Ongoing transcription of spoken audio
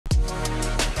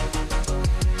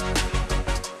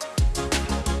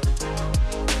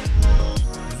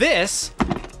this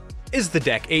is the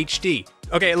DeckHD.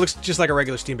 Okay, it looks just like a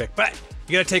regular Steam Deck, but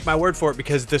you gotta take my word for it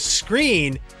because the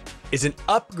screen is an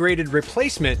upgraded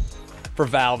replacement for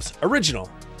Valve's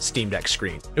original Steam Deck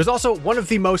screen. It was also one of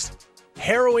the most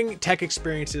harrowing tech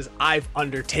experiences I've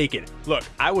undertaken. Look,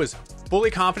 I was fully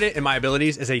confident in my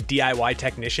abilities as a DIY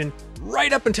technician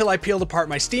right up until I peeled apart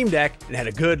my Steam Deck and had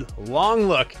a good long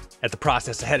look at the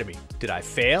process ahead of me. Did I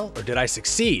fail or did I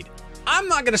succeed? I'm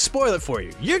not gonna spoil it for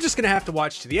you. You're just gonna have to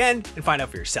watch to the end and find out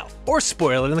for yourself. Or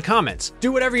spoil it in the comments.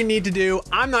 Do whatever you need to do.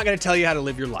 I'm not gonna tell you how to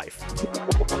live your life.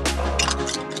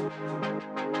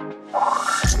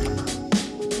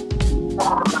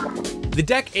 The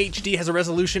DeckHD has a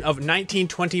resolution of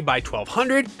 1920 by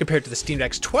 1200 compared to the Steam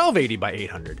Deck's 1280 by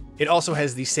 800. It also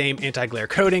has the same anti-glare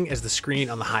coating as the screen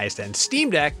on the highest end Steam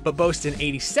Deck, but boasts an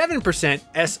 87%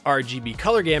 sRGB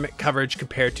color gamut coverage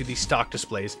compared to the stock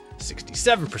display's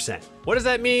 67%. What does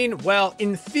that mean? Well,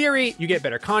 in theory, you get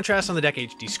better contrast on the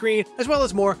DeckHD screen, as well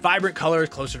as more vibrant colors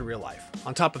closer to real life.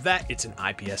 On top of that, it's an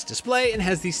IPS display and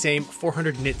has the same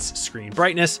 400 nits screen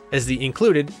brightness as the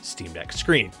included Steam Deck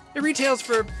screen. It retails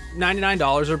for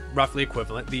 $99 or roughly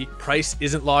equivalent. The price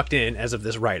isn't locked in as of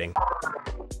this writing.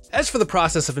 As for the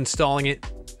process of installing it,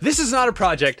 this is not a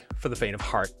project for the faint of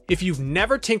heart. If you've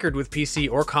never tinkered with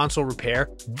PC or console repair,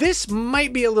 this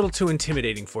might be a little too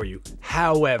intimidating for you.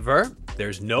 However,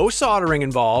 there's no soldering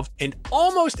involved, and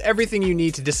almost everything you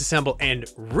need to disassemble and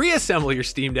reassemble your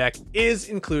Steam Deck is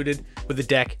included with the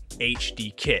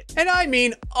DeckHD kit. And I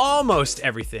mean almost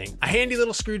everything. A handy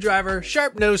little screwdriver,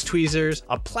 sharp nose tweezers,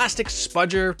 a plastic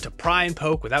spudger to pry and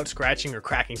poke without scratching or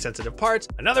cracking sensitive parts,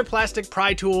 another plastic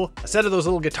pry tool, a set of those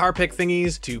little guitar pick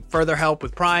thingies to further help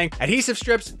with prying, adhesive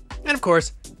strips, and of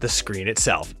course, the screen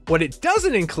itself. What it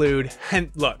doesn't include,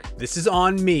 and look, this is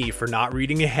on me for not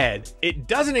reading ahead, it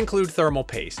doesn't include thermal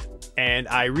paste. And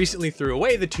I recently threw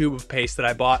away the tube of paste that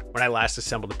I bought when I last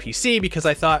assembled a PC because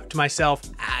I thought to myself,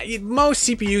 most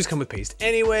CPUs come with paste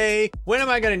anyway. When am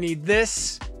I gonna need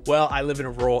this? Well, I live in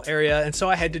a rural area, and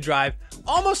so I had to drive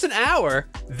almost an hour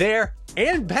there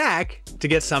and back to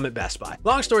get some at Best Buy.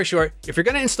 Long story short, if you're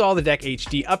gonna install the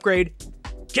DeckHD upgrade,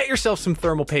 get yourself some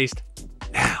thermal paste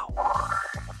now.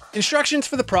 Instructions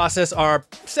for the process are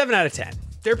 7 out of 10.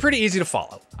 They're pretty easy to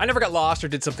follow. I never got lost or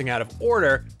did something out of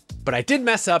order, but I did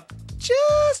mess up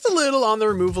just a little on the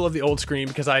removal of the old screen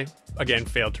because I, again,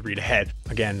 failed to read ahead.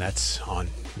 Again, that's on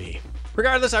me.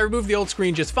 Regardless, I removed the old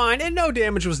screen just fine and no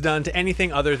damage was done to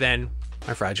anything other than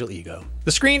my fragile ego.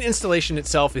 The screen installation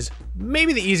itself is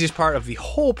maybe the easiest part of the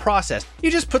whole process.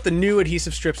 You just put the new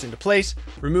adhesive strips into place,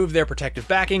 remove their protective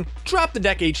backing, drop the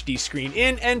DeckHD screen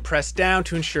in, and press down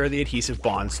to ensure the adhesive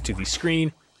bonds to the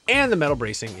screen and the metal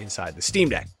bracing inside the Steam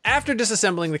Deck. After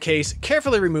disassembling the case,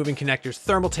 carefully removing connectors,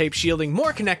 thermal tape shielding,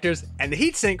 more connectors, and the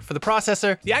heatsink for the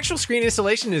processor, the actual screen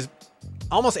installation is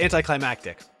almost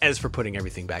anticlimactic. As for putting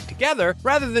everything back together,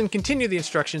 rather than continue the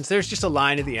instructions, there's just a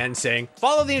line at the end saying,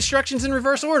 follow the instructions in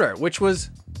reverse order, which was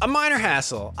a minor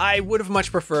hassle. I would have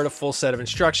much preferred a full set of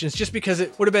instructions just because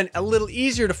it would have been a little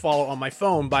easier to follow on my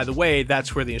phone. By the way,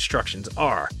 that's where the instructions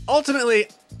are. Ultimately,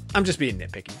 I'm just being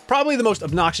nitpicky. Probably the most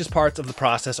obnoxious parts of the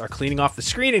process are cleaning off the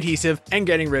screen adhesive and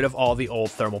getting rid of all the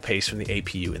old thermal paste from the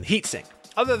APU and the heatsink.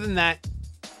 Other than that,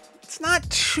 it's not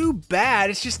too bad.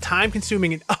 It's just time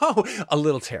consuming and a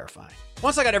little terrifying.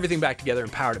 Once I got everything back together and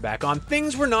powered it back on,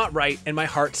 things were not right and my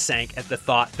heart sank at the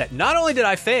thought that not only did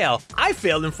I failed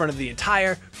in front of the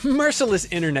entire merciless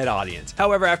internet audience.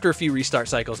 However, after a few restart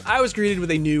cycles, I was greeted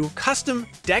with a new custom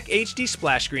DeckHD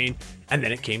splash screen and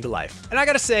then it came to life. And I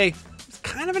gotta say,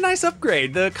 kind of a nice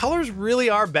upgrade. The colors really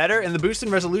are better and the boost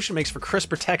in resolution makes for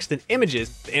crisper text and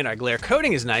images. The anti-glare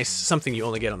coating is nice, something you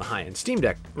only get on the high-end Steam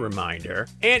Deck, reminder.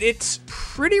 And it's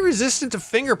pretty resistant to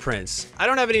fingerprints. I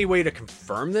don't have any way to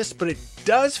confirm this, but it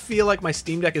does feel like my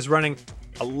Steam Deck is running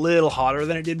a little hotter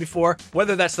than it did before.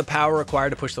 Whether that's the power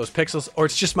required to push those pixels or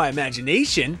it's just my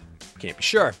imagination, can't be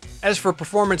sure. As for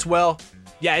performance, well,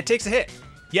 yeah, it takes a hit.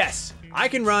 Yes, I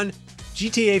can run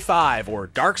GTA 5 or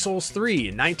Dark Souls 3 in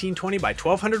 1920 by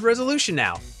 1200 resolution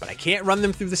now, but I can't run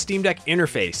them through the Steam Deck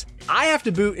interface. I have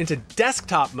to boot into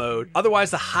desktop mode,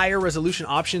 otherwise the higher resolution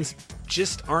options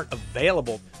just aren't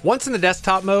available. Once in the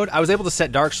desktop mode, I was able to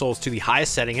set Dark Souls to the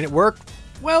highest setting and it worked,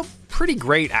 well, pretty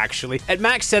great actually. At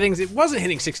max settings, it wasn't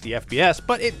hitting 60 FPS,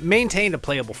 but it maintained a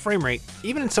playable frame rate,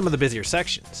 even in some of the busier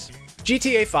sections.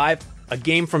 GTA 5, a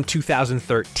game from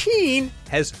 2013,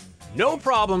 has no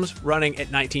problems running at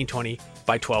 1920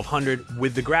 by 1200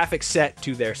 with the graphics set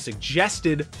to their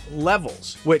suggested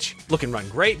levels, which look and run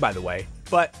great, by the way.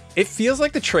 but it feels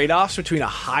like the trade-offs between a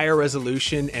higher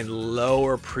resolution and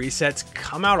lower presets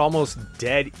come out almost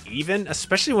dead even,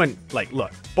 especially when, like,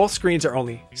 look, both screens are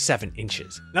only 7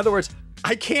 inches. In other words,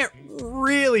 I can't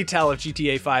really tell if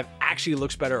GTA 5 actually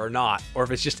looks better or not, or if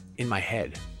it's just in my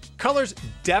head. Colors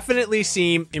definitely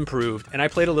seem improved, and I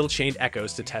played a little Chained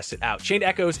Echoes to test it out. Chained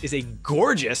Echoes is a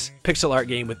gorgeous pixel art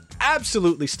game with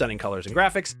absolutely stunning colors and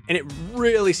graphics, and it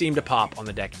really seemed to pop on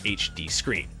the DeckHD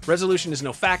screen. Resolution is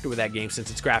no factor with that game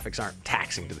since its graphics aren't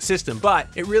taxing to the system, but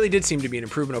it really did seem to be an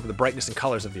improvement over the brightness and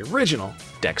colors of the original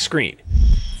Deck screen.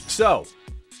 So,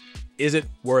 is it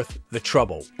worth the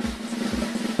trouble?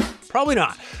 Probably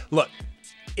not. Look,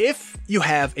 if you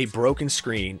have a broken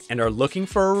screen and are looking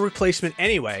for a replacement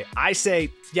anyway, I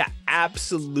say, yeah,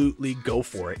 absolutely go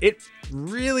for it. It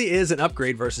really is an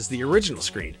upgrade versus the original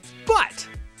screen. But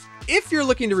if you're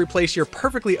looking to replace your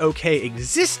perfectly okay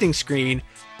existing screen,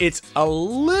 it's a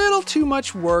little too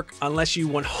much work unless you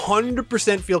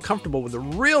 100% feel comfortable with the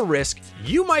real risk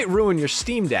you might ruin your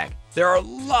Steam Deck. There are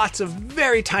lots of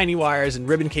very tiny wires and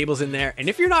ribbon cables in there, and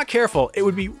if you're not careful, it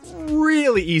would be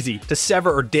really easy to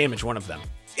sever or damage one of them.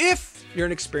 If you're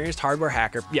an experienced hardware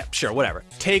hacker, yeah, sure, whatever.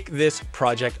 Take this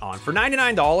project on. For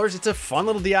 $99, it's a fun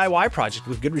little DIY project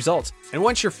with good results. And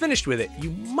once you're finished with it,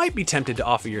 you might be tempted to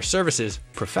offer your services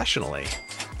professionally.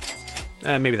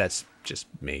 Maybe that's just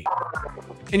me.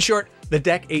 In short, the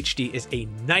DeckHD is a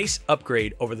nice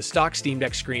upgrade over the stock Steam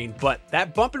Deck screen, but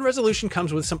that bump in resolution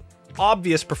comes with some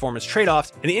obvious performance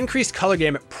trade-offs, and the increased color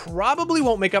gamut probably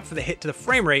won't make up for the hit to the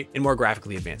frame rate in more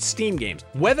graphically advanced Steam games.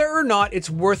 Whether or not it's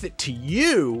worth it to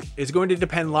you is going to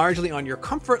depend largely on your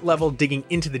comfort level digging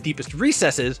into the deepest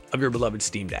recesses of your beloved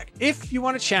Steam Deck. If you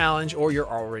want a challenge or you're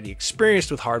already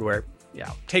experienced with hardware, yeah,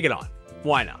 take it on.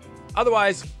 Why not?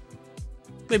 Otherwise,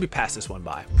 maybe pass this one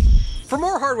by. For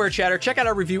more hardware chatter, check out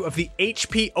our review of the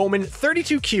HP Omen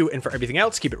 32Q, and for everything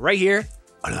else, keep it right here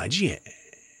on IGN.